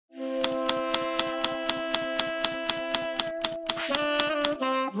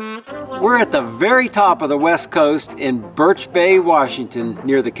We're at the very top of the West Coast in Birch Bay, Washington,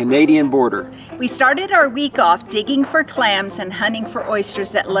 near the Canadian border. We started our week off digging for clams and hunting for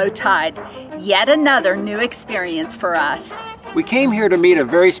oysters at low tide. Yet another new experience for us. We came here to meet a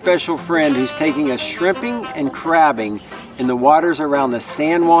very special friend who's taking us shrimping and crabbing in the waters around the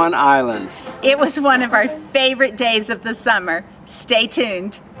San Juan Islands. It was one of our favorite days of the summer. Stay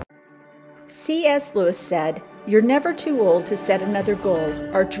tuned. C.S. Lewis said, "You're never too old to set another goal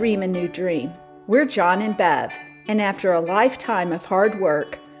or dream a new dream." We're John and Bev, and after a lifetime of hard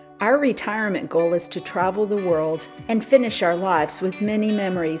work, our retirement goal is to travel the world and finish our lives with many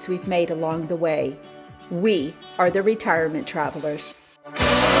memories we've made along the way. We are the retirement travelers.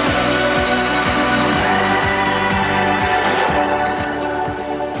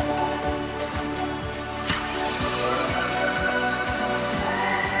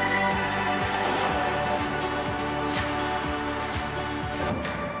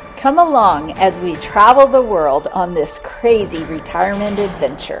 Come along as we travel the world on this crazy retirement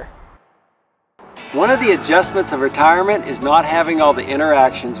adventure. One of the adjustments of retirement is not having all the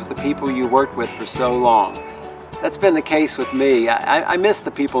interactions with the people you worked with for so long. That's been the case with me. I miss the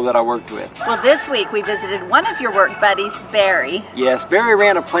people that I worked with. Well, this week we visited one of your work buddies, Barry. Yes, Barry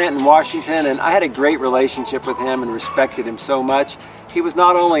ran a plant in Washington, and I had a great relationship with him and respected him so much. He was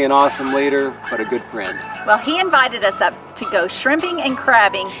not only an awesome leader, but a good friend. Well, he invited us up to go shrimping and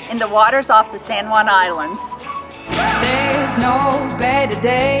crabbing in the waters off the San Juan Islands. There's no better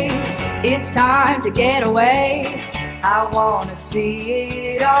day, it's time to get away. I wanna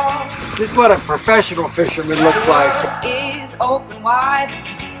see it all. This is what a professional fisherman looks like. Is open wide,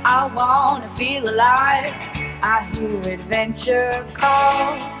 I wanna feel alive. I hear adventure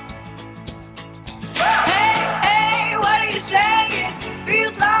call. Hey, hey, what are you saying?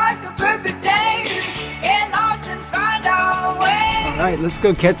 Feels like a perfect day. Get lost and find our way. All right, let's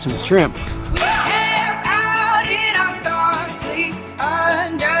go catch some shrimp. We camp out in our car, sleep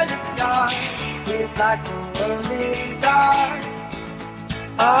under the stars. Feels like the world is ours.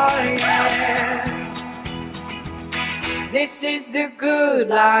 Oh yeah. This is the good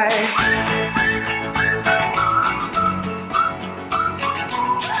life.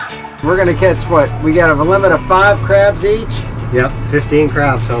 We're gonna catch what? We got a limit of 5 crabs each? Yep, 15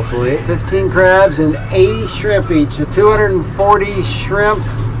 crabs hopefully. 15 crabs and 80 shrimp each, so 240 shrimp.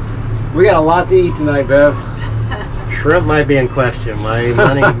 We got a lot to eat tonight, Bev. Shrimp might be in question.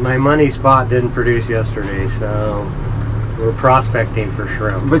 My money spot didn't produce yesterday, so we're prospecting for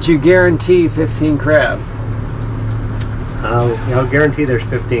shrimp. But you guarantee 15 crab. I'll guarantee there's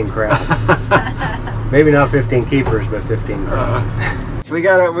 15 crabs. Maybe not 15 keepers, but 15 crabs. So we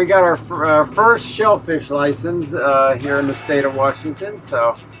got our first shellfish license here in the state of Washington.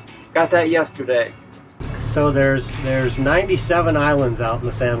 So got that yesterday. So there's 97 islands out in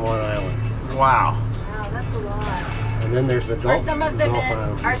the San Juan Islands. Wow. Wow, that's a lot. And then there's the Gulf, Are some of them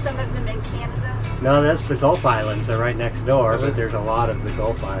Islands. in Canada? No, that's the Gulf Islands. They're right next door, but there's a lot of the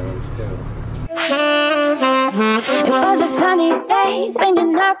Gulf Islands too. It was a sunny day when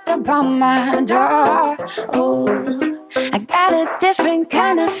you knocked upon my door. Oh, I got a different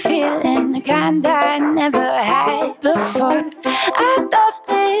kind of feeling, the kind I never had before. I thought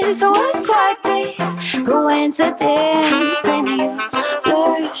this was quite the coincidence. Then you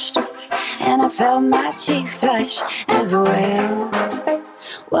blushed, and I felt my cheeks flush as well.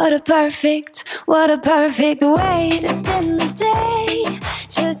 What a perfect way to spend the day.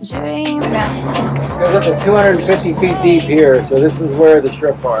 Just dreaming. It goes up to 250 feet deep here, so this is where the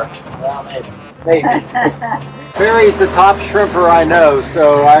shrimp are. Well, maybe. Barry's the top shrimper I know,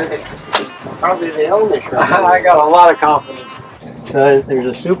 so Probably the only shrimp. I got a lot of confidence. So there's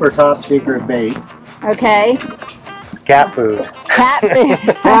a super top secret bait. Okay. Cat food. Cat food.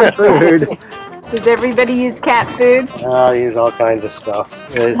 Cat food. Does everybody use cat food? I'll use all kinds of stuff.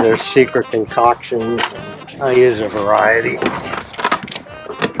 There's secret concoctions. I use a variety.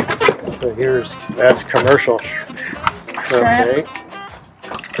 So that's commercial shrimp bait.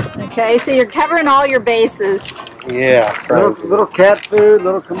 Okay, so you're covering all your bases. Yeah. Little cat food,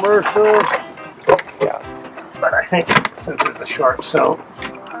 little commercial. Yeah. But I think since it's a short soap.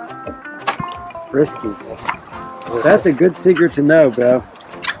 Friskies. That's a good secret to know, Bev.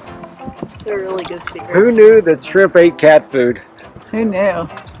 They're really good secrets. Who knew that shrimp ate cat food? Who knew?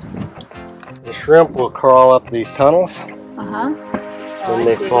 The shrimp will crawl up these tunnels. Uh-huh. Then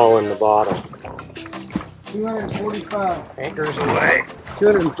they fall in the bottom. 245 Anchors away.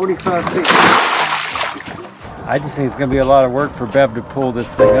 245 feet. I just think it's going to be a lot of work for Bev to pull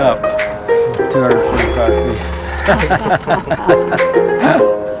this thing up. 245 feet.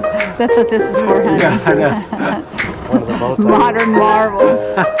 That's what this is for, honey. Yeah, I know. one of the boats. Modern marvels.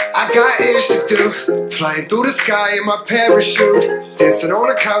 I got ish to do, flying through the sky in my parachute, dancing on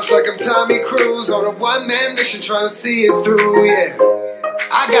the couch like I'm Tommy Cruise, on a one-man mission trying to see it through, yeah.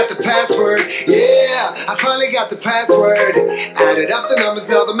 I got the password, yeah, I finally got the password. Added up the numbers,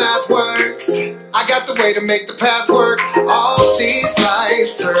 now the math works. I got the way to make the path work. All these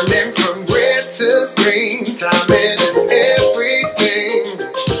lights turning from red to green, timing is everything,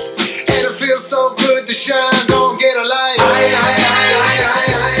 and it feels so good to shine. Gon' get a light.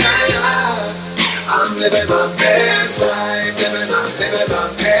 I'm living my best life, living my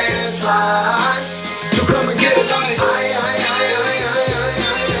best life. So come and get a light.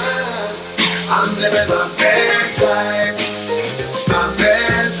 I'm living my best life, my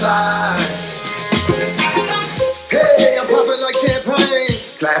best life. Hey, I'm popping like champagne,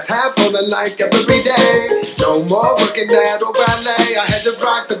 glass half full of like every day. No more working at or ballet. I had to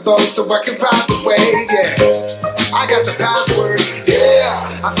rock the boat so I can ride the wave, yeah. I got the password, yeah,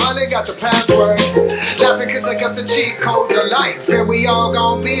 I finally got the password. Laughing cause I got the cheat code to life, and we all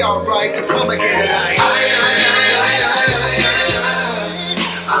gon' be alright, so come and get it like.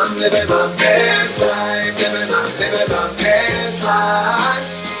 I'm living my best life, living my best life.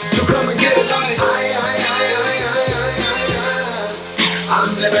 So come and get it like.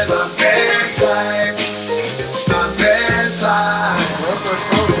 I'm living my best life, my best life.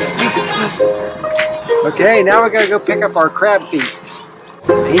 Okay, now we're gonna go pick up our crab feast.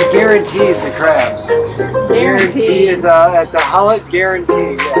 He guarantees the crabs. Guarantee is it's a Hullet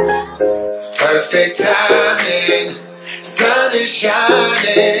guarantee. Yes. Perfect timing, sun is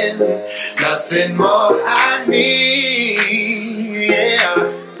shining, nothing more I need, yeah.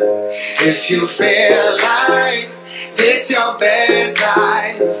 If you feel like this your best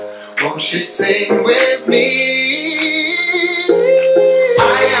life, won't you sing with me?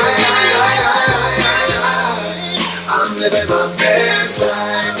 I'm living my best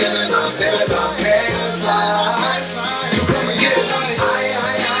life, living my best life. So come and get it like.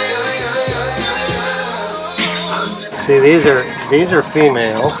 See, these are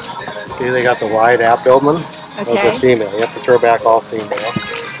females. See, they got the wide abdomen. Okay. Those are female. You have to throw back all female.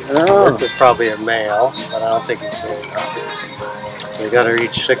 Oh. This is probably a male, but I don't think he's big enough. They got her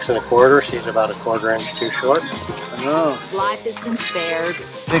each 6 1/4. She's about a 1/4 inch too short. Oh. Life has been spared.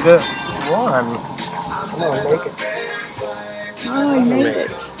 Big one. Come on, make it. Oh, he made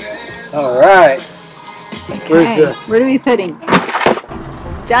it. All right. Okay, where do we put him?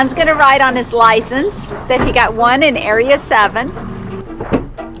 John's gonna write on his license that he got one in Area 7.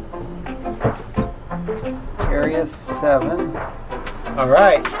 Area 7. All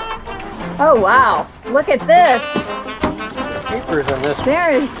right. Oh wow, look at this. Keepers in this. There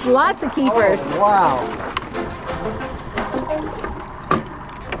is lots of keepers. Oh, wow.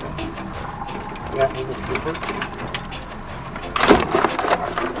 Yeah, he's a keeper.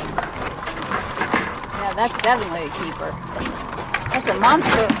 Yeah, that's definitely a keeper. That's a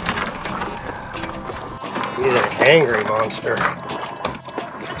monster. He's an angry monster.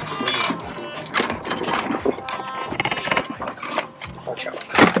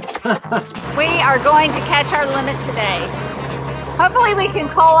 We are going to catch our limit today. Hopefully we can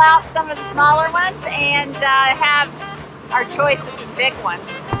cull out some of the smaller ones and have our choice of some big ones.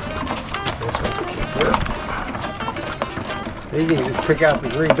 You can just pick out the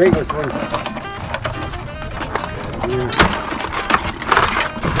 3 biggest ones.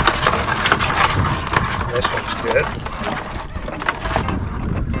 This one's good.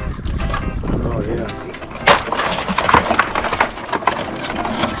 Oh yeah.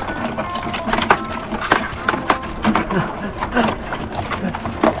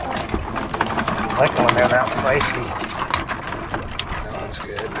 I like the one they're out feisty. That one's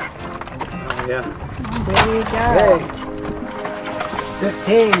good. Oh yeah. There you go. Hey.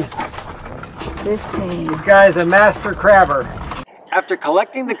 15. 15. This guy's a master crabber. After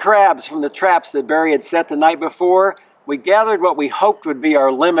collecting the crabs from the traps that Barry had set the night before, we gathered what we hoped would be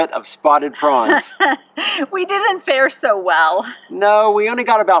our limit of spotted prawns. We didn't fare so well. No, we only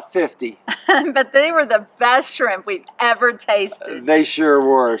got about 50. But they were the best shrimp we've ever tasted. They sure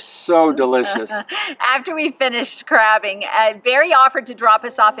were. So delicious. After we finished crabbing, Barry offered to drop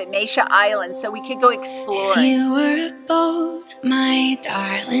us off at Matia Island so we could go explore. If you were a boat, my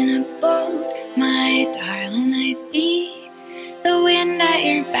darling, a boat, my darling, I'd be the wind at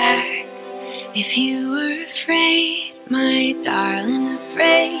your back. If you were afraid, my darling,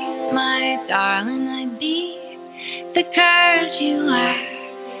 I'd be the courage you lack.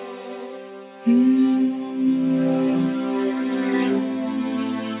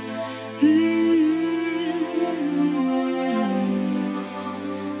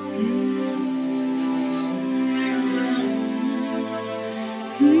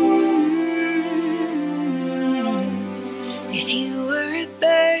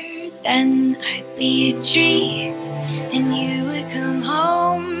 be a tree, and you would come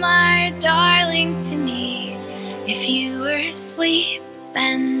home, my darling, to me. If you were asleep,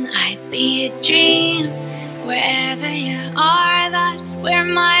 then I'd be a dream. Wherever you are, that's where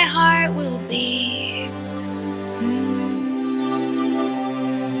my heart will be.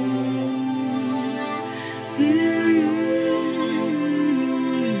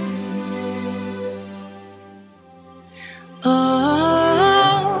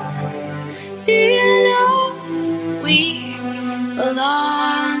 Oh, do you know we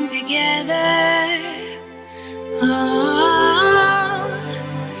belong together? Oh,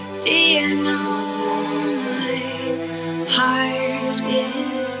 do you know my heart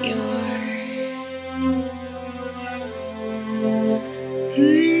is yours?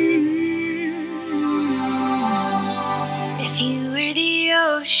 If you were the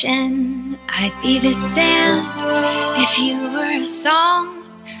ocean, I'd be the sand. If you were a song,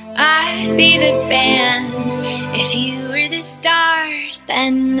 I'd be the band. If you were the stars,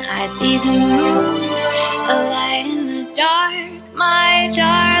 then I'd be the moon, a light in the dark, my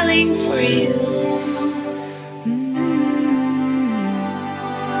darling, for you.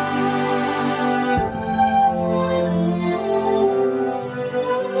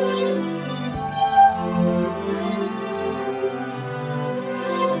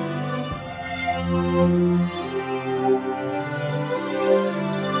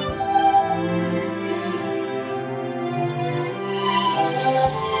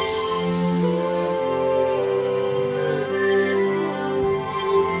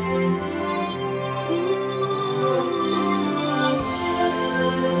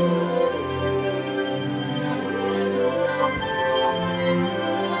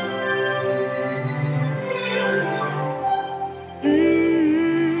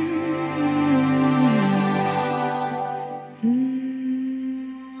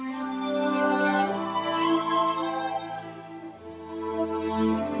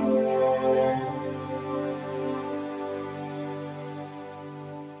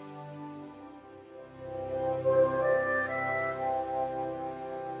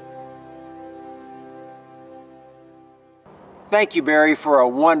 Thank you, Barry, for a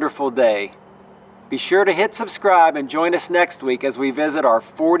wonderful day. Be sure to hit subscribe and join us next week as we visit our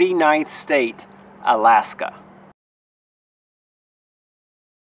 49th state, Alaska.